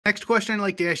Next question I'd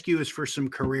like to ask you is for some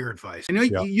career advice. I know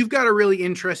Yeah. you've got a really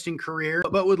interesting career,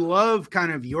 but would love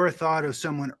kind of your thought of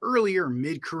someone earlier,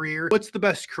 mid-career. What's the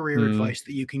best career advice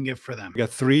that you can give for them? I got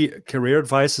 3 career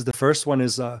advices. The first one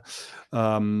is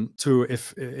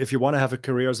if you want to have a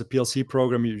career as a PLC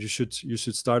programmer, you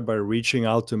should start by reaching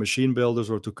out to machine builders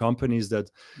or to companies that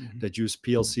use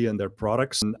PLC in their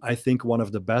products. And I think one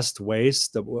of the best ways,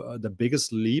 the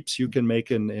biggest leaps you can make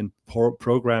in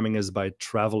programming is by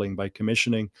traveling, by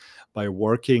commissioning, by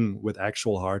working with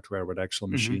actual hardware, with actual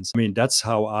machines. I mean, that's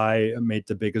how I made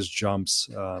the biggest jumps.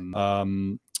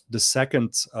 The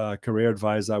second career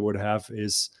advice I would have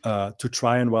is to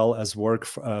try as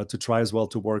well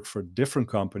to work for different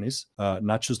companies,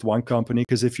 not just one company.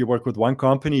 Because if you work with one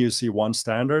company, you see one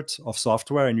standard of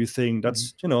software, and you think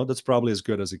that's that's probably as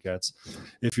good as it gets.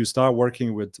 If you start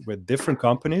working with different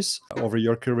companies over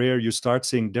your career, you start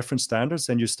seeing different standards,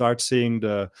 and you start seeing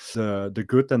the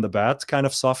good and the bad kind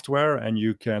of software, and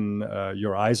you can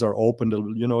your eyes are open.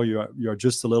 You're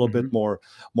just a little bit more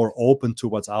open to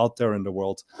what's out there in the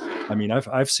world. I mean,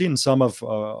 I've seen some of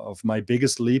my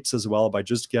biggest leaps as well by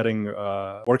just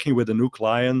working with a new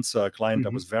client,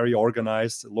 that was very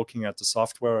organized, looking at the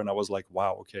software, and I was like,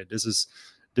 wow, okay, this is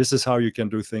how you can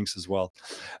do things as well.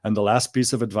 And the last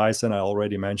piece of advice, and I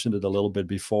already mentioned it a little bit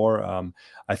before,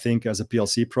 I think as a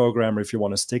PLC programmer, if you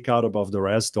want to stick out above the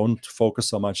rest, don't focus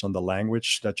so much on the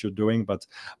language that you're doing, but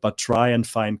try and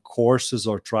find courses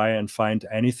or try and find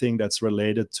anything that's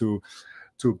related to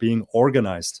being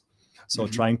organized. So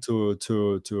trying to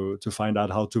find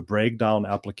out how to break down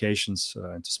applications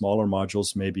into smaller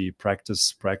modules, maybe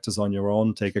practice on your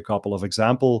own, take a couple of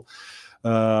example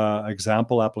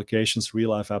applications, real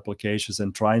life applications,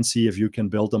 and try and see if you can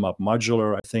build them up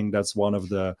modular. I think that's one of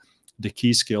the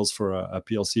key skills for a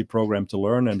PLC program to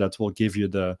learn, and that will give you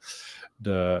the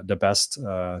best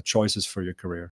choices for your career.